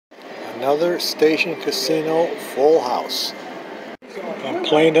Another Station Casino full house. I'm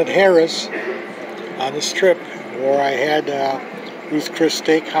playing at Harrah's on the Strip where I had Ruth Chris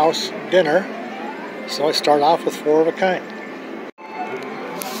Steakhouse dinner. So I start off with four of a kind.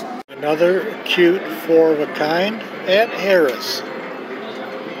 Another cute four of a kind at Harrah's.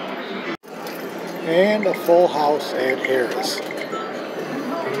 And a full house at Harrah's.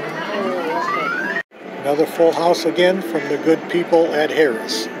 Another full house again from the good people at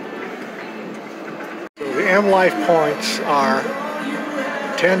Harrah's. So the M Life points are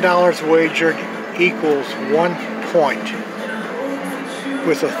 $10 wagered equals 1 point.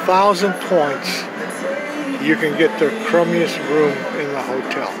 With 1,000 points, you can get the crummiest room in the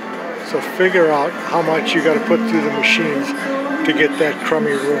hotel. So figure out how much you got to put through the machines to get that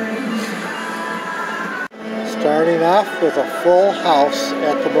crummy room. Starting off with a full house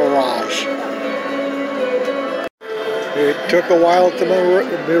at the Mirage. It took a while at the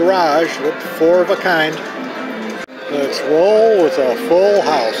Mirage with four of a kind. Let's roll with a full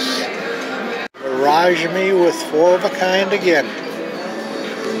house. Mirage me with four of a kind again.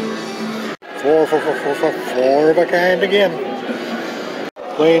 Four of a kind again.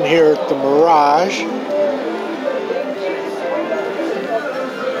 Playing here at the Mirage.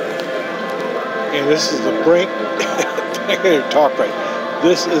 And this is the drink. I gotta talk right.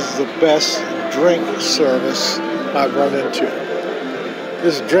 This is the best drink service I've run into.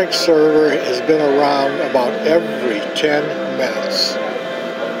 This drink server has been around about every 10 minutes.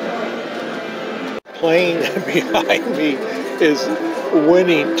 Playing behind me is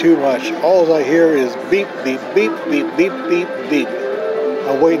winning too much. All I hear is beep, beep, beep, beep, beep, beep, beep.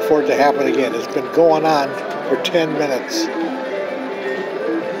 I'm waiting for it to happen again. It's been going on for 10 minutes.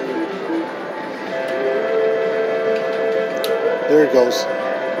 There it goes.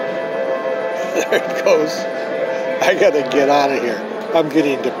 There it goes. I gotta get out of here. I'm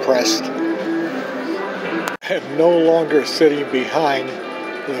getting depressed. I'm no longer sitting behind.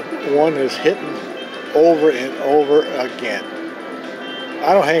 The one is hitting over and over again.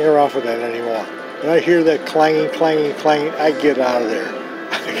 I don't hang around for that anymore. When I hear that clanging, clanging, clanging, I get out of there.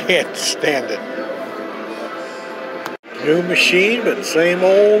 I can't stand it. New machine, but same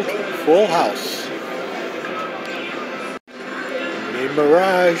old full house.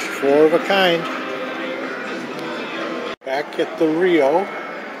 Mirage, four of a kind. Back at the Rio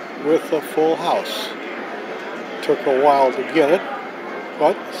with a full house. Took a while to get it,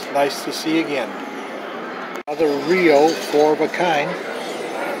 but it's nice to see again. Another Rio, four of a kind.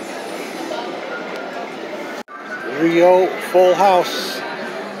 Rio, full house.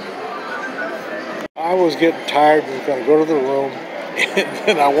 I was getting tired and was going to go to the room, and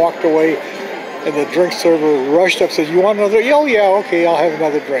then I walked away. And the drink server rushed up and said, "You want another?" "Oh yeah, okay, I'll have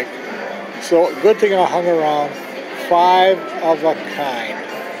another drink." So good thing I hung around. Five of a kind.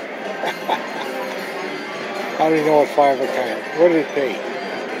 How do you know what five of a kind? What did it pay?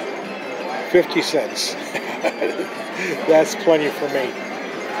 50 cents. That's plenty for me.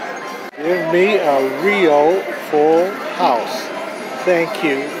 Give me a Rio full house. Thank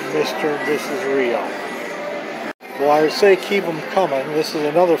you, Mr. and Mrs. Rio. Well, I would say keep them coming. This is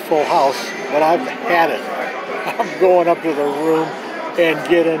another full house, but I've had it. I'm going up to the room and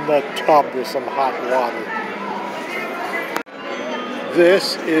get in the tub with some hot water.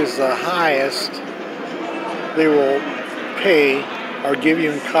 This is the highest they will pay or give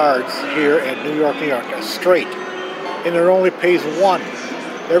you in cards here at New York, New York. A straight. And it only pays one.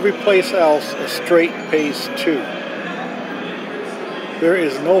 Every place else, a straight pays two. There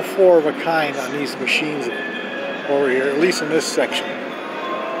is no four of a kind on these machines over here, at least in this section.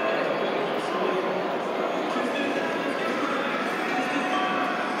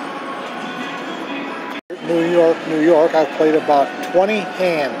 New York, New York, I've played about 20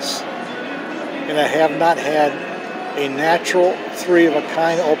 hands, and I have not had a natural three of a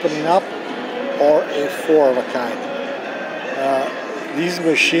kind opening up or a four of a kind. These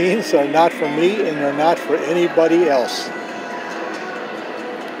machines are not for me, and they're not for anybody else.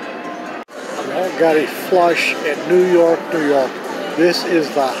 I got a flush at New York, New York. This is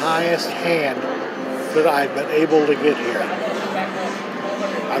the highest hand that I've been able to get here.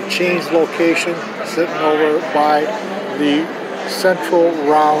 I've changed location, sitting over by the Central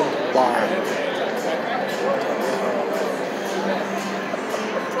Round Bar.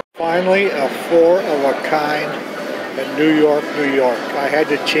 Finally, a four of a kind at New York, New York. I had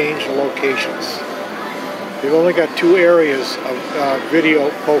to change locations. They've only got two areas of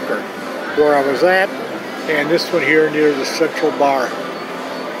video poker. Where I was at, and this one here near the Central Bar.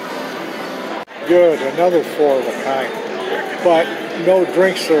 Good, another four of a kind. But no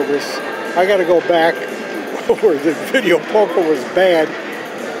drink service. I got to go back where the video poker was bad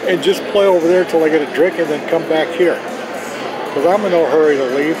and just play over there till I get a drink and then come back here. Because I'm in no hurry to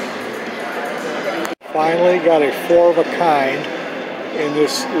leave. Finally got a 4 of a kind in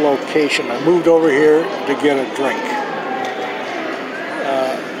this location. I moved over here to get a drink.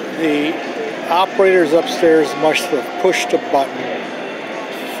 The operators upstairs must have pushed a button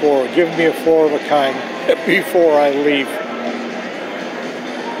for giving me a 4 of a kind before I leave.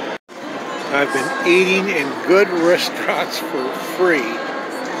 I've been eating in good restaurants for free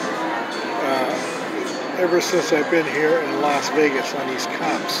ever since I've been here in Las Vegas on these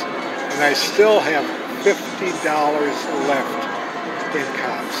comps. And I still have $50 left in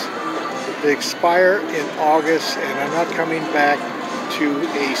comps. They expire in August, and I'm not coming back to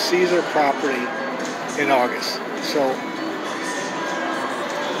a Caesar property in August. So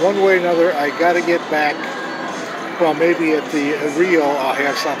one way or another, I got to get back. Well, maybe at the Rio I'll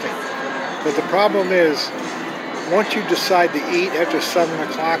have something. But the problem is, once you decide to eat after 7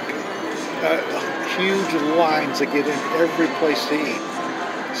 o'clock, huge lines that get in every place to eat.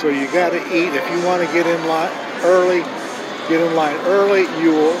 So you got to eat. If you want to get in line early,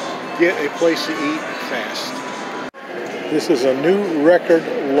 you will get a place to eat fast. This is a new record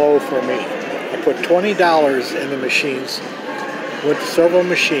low for me. I put $20 in the machines, went to several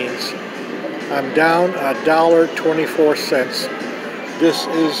machines. I'm down $1.24. This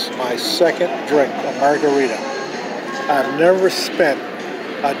is my second drink, a margarita. I've never spent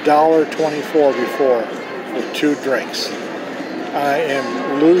 $1.24 before for 2 drinks. I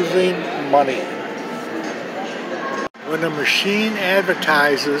am losing money. When a machine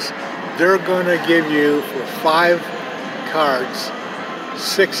advertises, they're going to give you for 5 cards,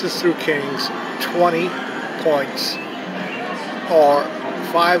 6s through kings, 20 points, or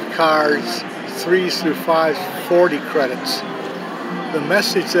 5 cards, 3s through 5s, 40 credits. The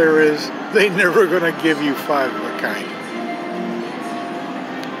message there is, they're never going to give you 5 of a kind.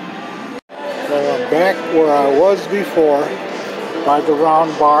 Well, I'm back where I was before, by the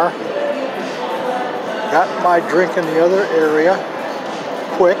round bar. Got my drink in the other area,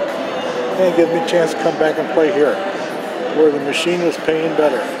 quick, and it gives me a chance to come back and play here, where the machine was paying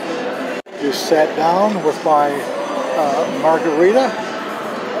better. Just sat down with my margarita,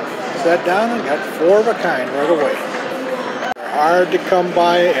 sat down and got 4 of a kind right away. They're hard to come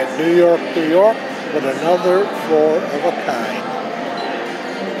by at New York, New York, but another 4 of a kind.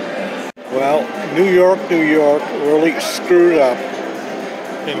 Well, New York, New York really screwed up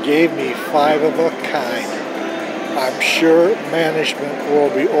and gave me 5 of a kind. I'm sure management will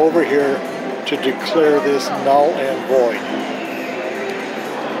be over here to declare this null and void.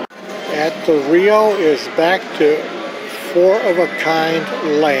 At the Rio is back to 4 of a kind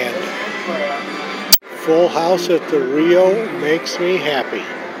land. Full house at the Rio makes me happy.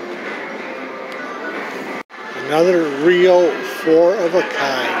 Another Rio 4 of a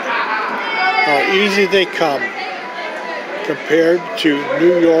kind. How easy they come compared to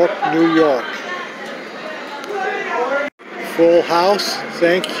New York, New York. Full house,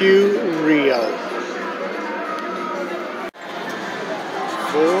 thank you, Rio.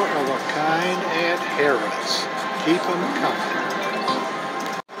 4 of a kind at Harrah's. Keep them coming.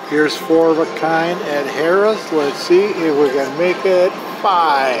 Here's 4 of a kind at Harrah's. Let's see if we can make it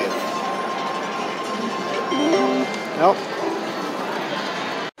 5. Nope.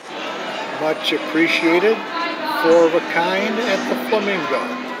 Much appreciated. 4 of a kind at the Flamingo.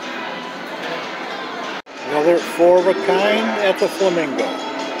 Another 4 of a kind at the Flamingo.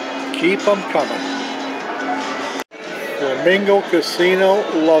 Keep them coming. Flamingo Casino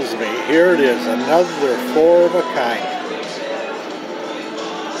loves me. Here it is, another 4 of a kind.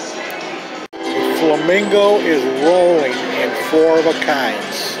 The Flamingo is rolling in 4 of a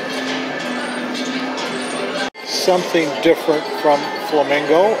kinds. Something different from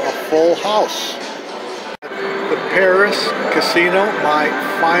Flamingo, a full house. The Paris Casino, my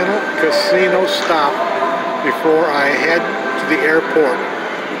final casino stop before I head to the airport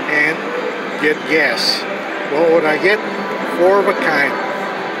and get gas. What would I get? 4 of a kind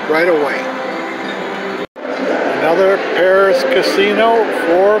right away. Another Paris Casino,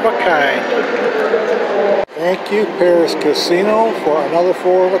 4 of a kind. Thank you, Paris Casino, for another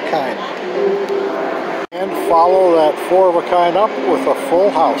 4 of a kind. And follow that 4 of a kind up with a full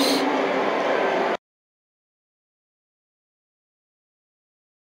house.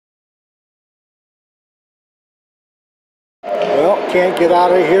 Well, can't get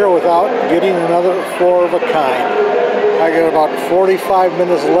out of here without getting another 4 of a kind. I got about 45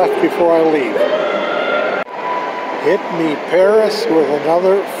 minutes left before I leave. Hit me Paris with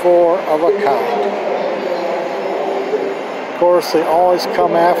another 4 of a kind. Of course, they always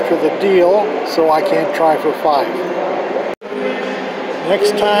come after the deal, so I can't try for 5.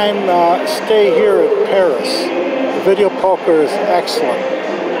 Next time, stay here in Paris. The video poker is excellent.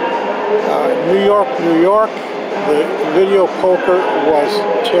 New York, New York, the video poker was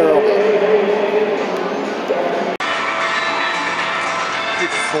terrible.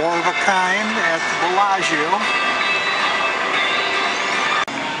 Four of a kind at the Bellagio.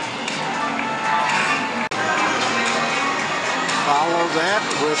 Follow that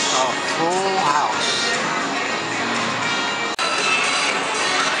with a full house.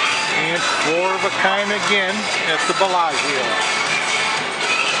 And four of a kind again at the Bellagio.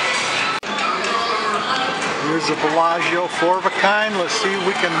 Here's the Bellagio, four of a kind. Let's see if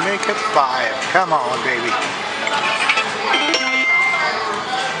we can make it five. Come on, baby.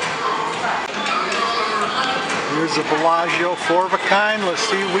 Here's the Bellagio, four of a kind. Let's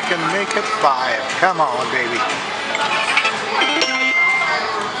see if we can make it five. Come on, baby.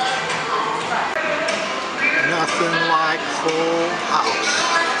 Nothing like full house.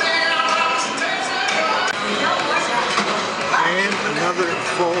 And another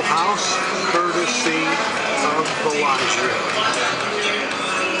full house, courtesy of Bellagio.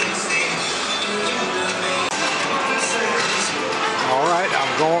 All right,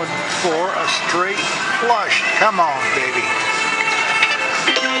 I'm going for a straight flush. Come on, baby.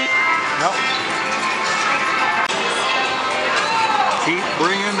 Nope. Keep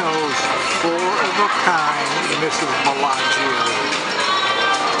bringing those four of a kind, Mrs. Bellagio.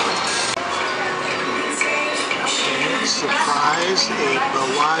 And surprise, a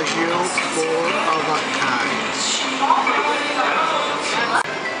Bellagio four of a kind.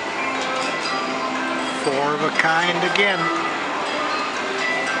 Four of a kind again.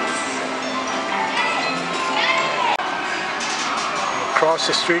 Across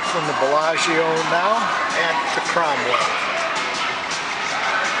the street from the Bellagio now at the Cromwell.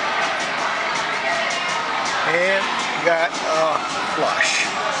 And got a flush.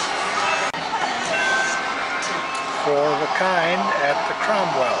 Four of a kind at the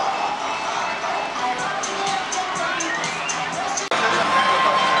Cromwell.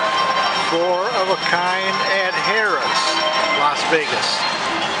 Four of a kind at Harrah's, Las Vegas.